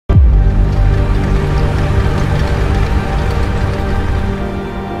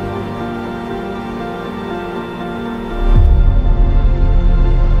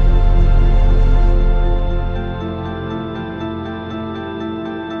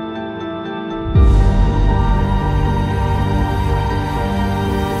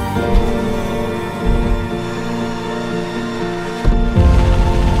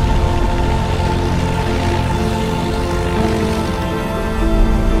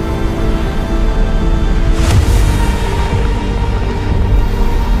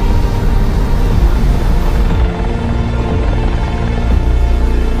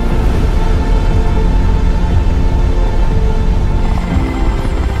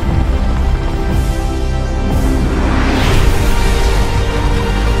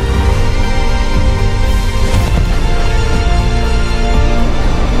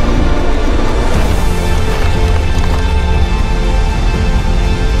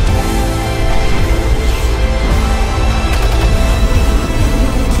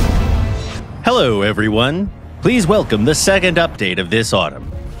everyone. Please welcome the second update of this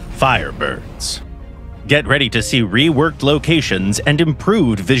autumn, Firebirds. Get ready to see reworked locations and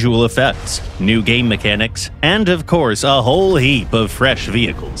improved visual effects, new game mechanics, and of course a whole heap of fresh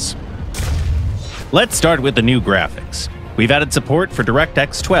vehicles. Let's start with the new graphics. We've added support for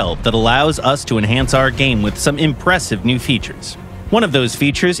DirectX 12 that allows us to enhance our game with some impressive new features. One of those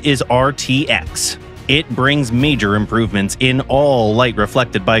features is RTX. It brings major improvements in all light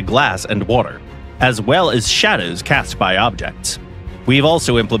reflected by glass and water, as well as shadows cast by objects. We've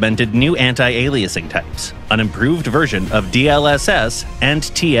also implemented new anti-aliasing types, an improved version of DLSS and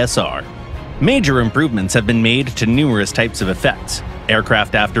TSR. Major improvements have been made to numerous types of effects: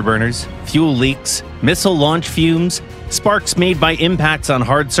 aircraft afterburners, fuel leaks, missile launch fumes, sparks made by impacts on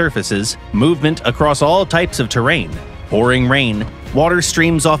hard surfaces, movement across all types of terrain, pouring rain, water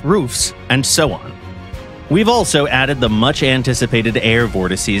streams off roofs, and so on. We've also added the much-anticipated air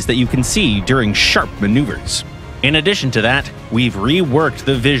vortices that you can see during sharp maneuvers. In addition to that, we've reworked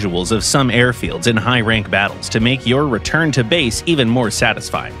the visuals of some airfields in high-rank battles to make your return to base even more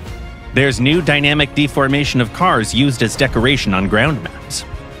satisfying. There's new dynamic deformation of cars used as decoration on ground maps.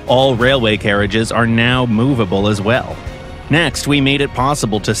 All railway carriages are now movable as well. Next, we made it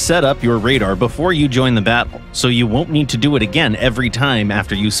possible to set up your radar before you join the battle, so you won't need to do it again every time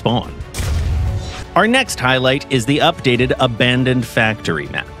after you spawn. Our next highlight is the updated Abandoned Factory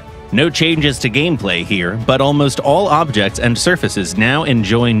map. No changes to gameplay here, but almost all objects and surfaces now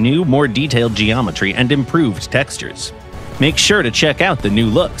enjoy new, more detailed geometry and improved textures. Make sure to check out the new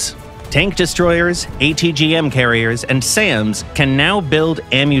looks. Tank destroyers, ATGM carriers, and SAMs can now build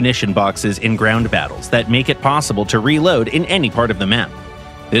ammunition boxes in ground battles that make it possible to reload in any part of the map.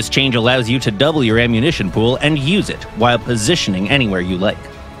 This change allows you to double your ammunition pool and use it while positioning anywhere you like.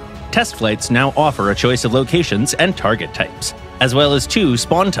 Test flights now offer a choice of locations and target types, as well as 2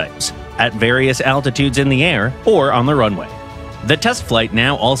 spawn types, at various altitudes in the air or on the runway. The test flight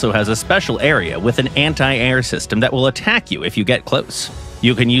now also has a special area with an anti-air system that will attack you if you get close.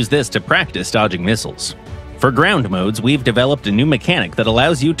 You can use this to practice dodging missiles. For ground modes, we've developed a new mechanic that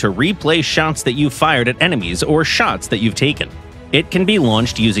allows you to replay shots that you've fired at enemies or shots that you've taken. It can be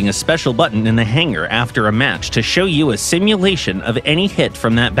launched using a special button in the hangar after a match to show you a simulation of any hit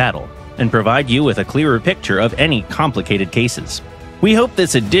from that battle and provide you with a clearer picture of any complicated cases. We hope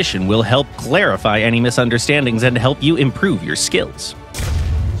this addition will help clarify any misunderstandings and help you improve your skills.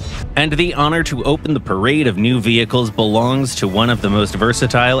 And the honor to open the parade of new vehicles belongs to one of the most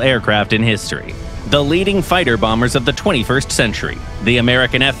versatile aircraft in history, the leading fighter bombers of the 21st century, the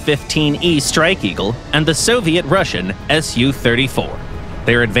American F-15E Strike Eagle and the Soviet-Russian Su-34.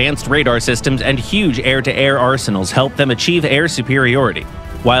 Their advanced radar systems and huge air-to-air arsenals help them achieve air superiority,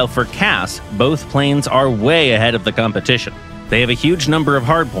 while for CAS, both planes are way ahead of the competition. They have a huge number of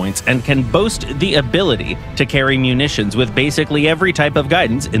hardpoints and can boast the ability to carry munitions with basically every type of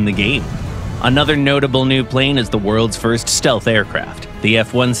guidance in the game. Another notable new plane is the world's first stealth aircraft, the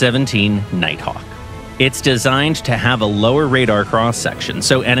F-117 Nighthawk. It's designed to have a lower radar cross-section,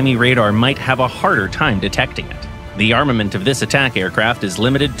 so enemy radar might have a harder time detecting it. The armament of this attack aircraft is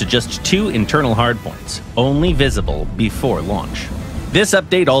limited to just 2 internal hardpoints, only visible before launch. This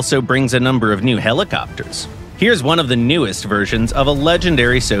update also brings a number of new helicopters. Here's one of the newest versions of a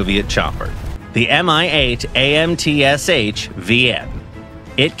legendary Soviet chopper, the Mi-8 AMTSH-VN.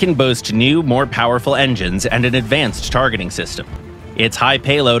 It can boast new, more powerful engines and an advanced targeting system. Its high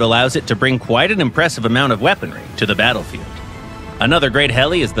payload allows it to bring quite an impressive amount of weaponry to the battlefield. Another great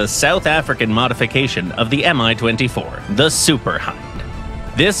heli is the South African modification of the Mi-24, the Super Hind.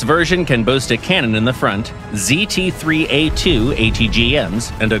 This version can boast a cannon in the front, ZT-3A2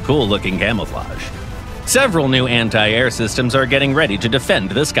 ATGMs, and a cool-looking camouflage. Several new anti-air systems are getting ready to defend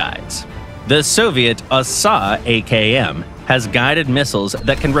the skies. The Soviet OSA-AKM has guided missiles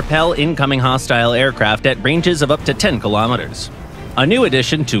that can repel incoming hostile aircraft at ranges of up to 10 kilometers. A new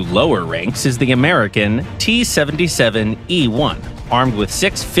addition to lower ranks is the American T-77E1, armed with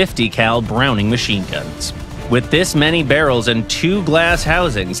 650 cal Browning machine guns. With this many barrels and 2 glass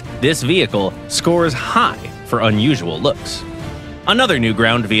housings, this vehicle scores high for unusual looks. Another new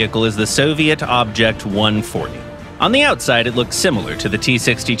ground vehicle is the Soviet Object 140. On the outside, it looks similar to the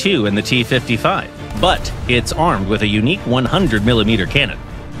T-62 and the T-55, but it's armed with a unique 100mm cannon.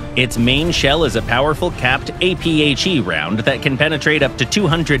 Its main shell is a powerful capped APHE round that can penetrate up to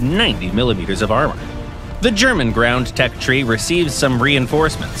 290mm of armor. The German ground tech tree receives some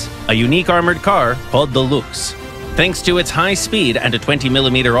reinforcements, a unique armored car called the Lux. Thanks to its high speed and a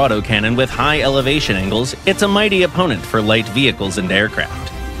 20mm autocannon with high elevation angles, it's a mighty opponent for light vehicles and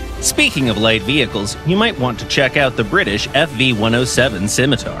aircraft. Speaking of light vehicles, you might want to check out the British FV-107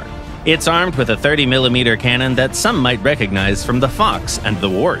 Scimitar. It's armed with a 30mm cannon that some might recognize from the Fox and the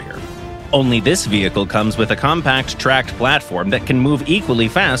Warrior. Only this vehicle comes with a compact tracked platform that can move equally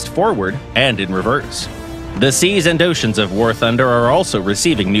fast forward and in reverse. The seas and oceans of War Thunder are also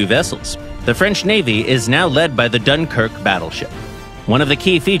receiving new vessels. The French Navy is now led by the Dunkirk battleship. One of the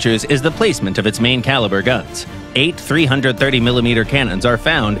key features is the placement of its main caliber guns. 8 330mm cannons are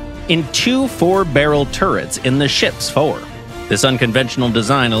found in 2 4-barrel turrets in the ship's fore. This unconventional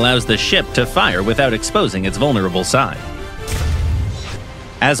design allows the ship to fire without exposing its vulnerable side.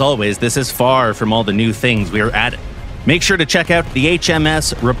 As always, this is far from all the new things we are adding. Make sure to check out the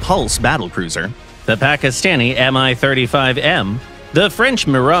HMS Repulse battlecruiser, the Pakistani Mi-35M, the French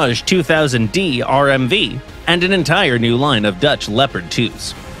Mirage 2000D RMV, and an entire new line of Dutch Leopard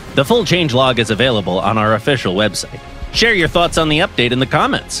 2s. The full changelog is available on our official website. Share your thoughts on the update in the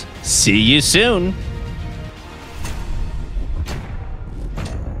comments. See you soon!